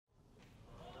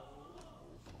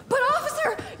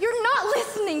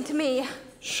listening to me?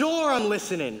 Sure, I'm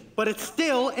listening, but it's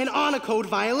still an honor code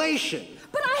violation.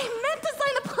 But I meant to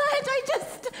sign the pledge, I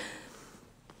just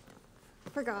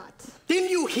forgot. Didn't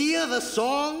you hear the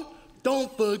song?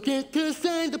 Don't forget to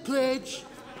sign the pledge.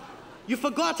 You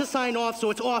forgot to sign off, so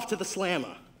it's off to the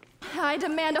slammer. I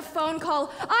demand a phone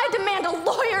call. I demand a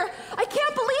lawyer. I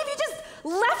can't believe you just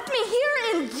left me here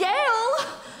in jail.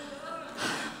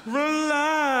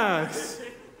 Relax.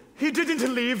 He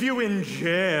didn't leave you in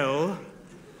jail.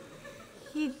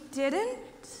 He didn't?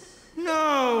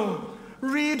 No.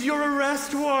 Read your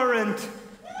arrest warrant.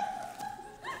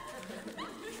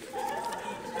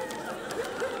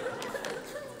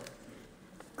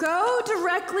 Go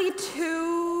directly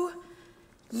to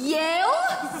Yale?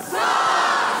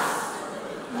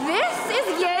 This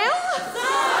is Yale?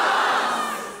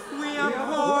 We are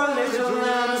poor little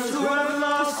lambs who have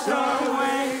lost our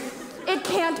way. It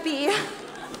can't be.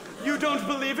 You don't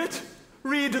believe it?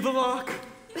 Read the lock.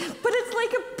 But it's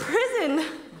like a prison.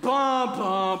 Bah,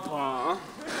 bah, bah.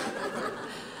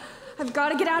 I've got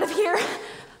to get out of here.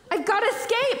 I've got to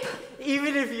escape.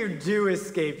 Even if you do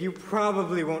escape, you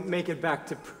probably won't make it back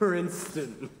to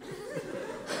Princeton.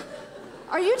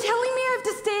 Are you telling me I have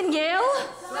to stay in Yale?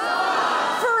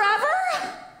 Forever?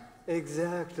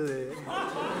 Exactly.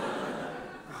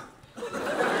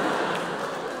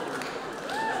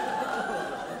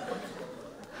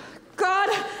 God,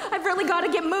 I've really got to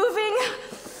get moving.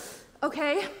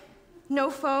 Okay, no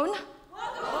phone. A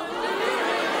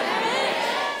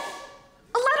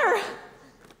letter.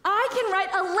 I can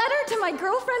write a letter to my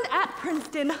girlfriend at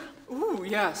Princeton. Ooh,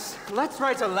 yes. Let's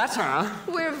write a letter.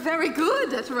 We're very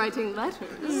good at writing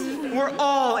letters. We're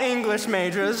all English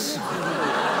majors.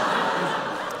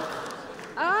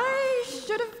 I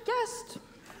should have guessed.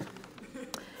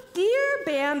 Dear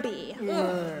Bambi.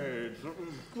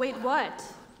 Wait, what?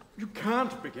 You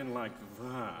can't begin like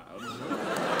that.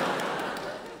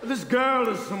 This girl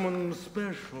is someone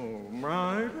special,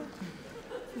 right?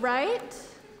 Right?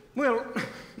 Well,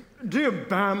 dear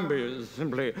Bambi is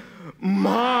simply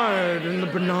mired in the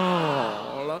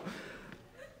banal.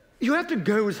 You have to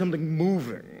go with something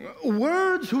moving.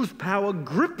 Words whose power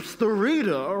grips the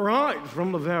reader right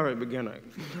from the very beginning.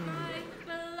 My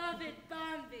beloved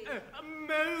Bambi.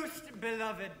 Most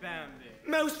beloved Bambi.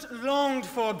 Most longed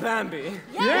for Bambi.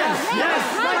 Yes.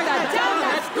 Write that down,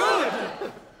 that's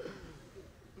good.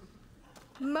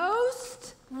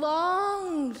 Most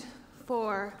longed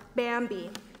for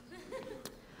Bambi.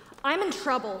 I'm in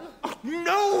trouble.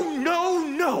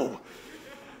 No.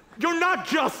 You're not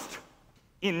just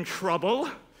in trouble.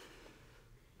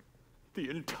 The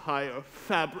entire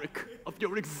fabric of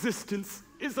your existence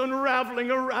is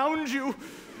unraveling around you,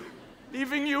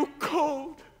 leaving you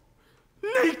cold,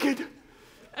 naked,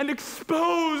 and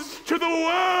exposed to the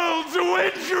world's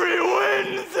wintry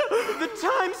winds. The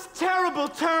time's terrible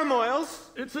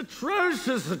turmoils. It's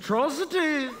atrocious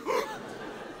atrocities.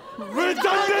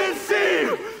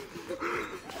 Redundancy!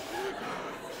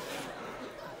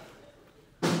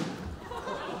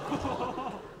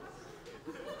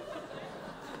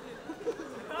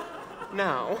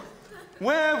 Now,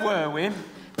 where were we?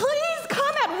 Please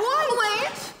come at once!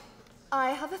 Wait! I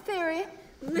have a theory.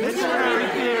 Literary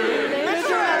theory!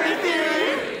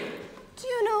 Do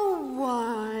you know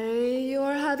why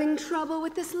you're having trouble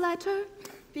with this letter?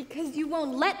 Because you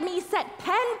won't let me set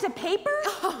pen to paper?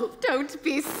 Oh, don't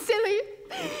be silly.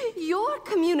 Your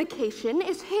communication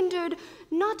is hindered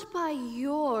not by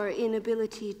your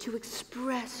inability to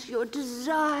express your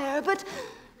desire, but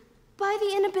by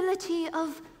the inability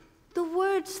of the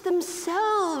words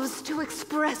themselves to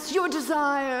express your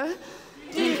desire.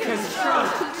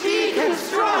 Deconstruct!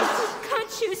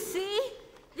 Can't you see?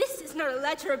 This is not a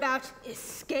letter about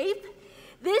escape.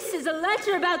 This is a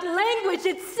letter about language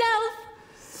itself.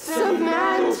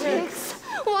 Semantics.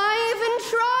 Why even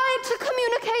try to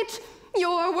communicate?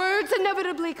 Your words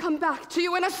inevitably come back to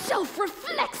you in a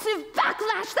self-reflexive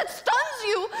backlash that stuns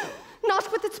you, not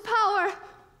with its power,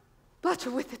 but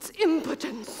with its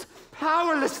impotence.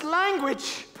 Powerless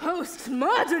language.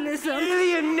 Postmodernism.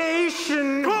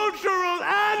 Alienation. Cultural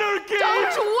anarchy!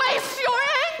 Don't waste your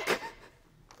ink!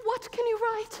 What can you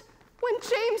write when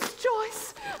James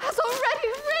Joyce has already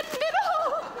written it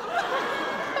all?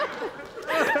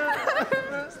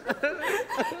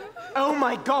 Oh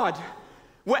my God,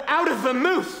 we're out of the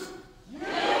moose.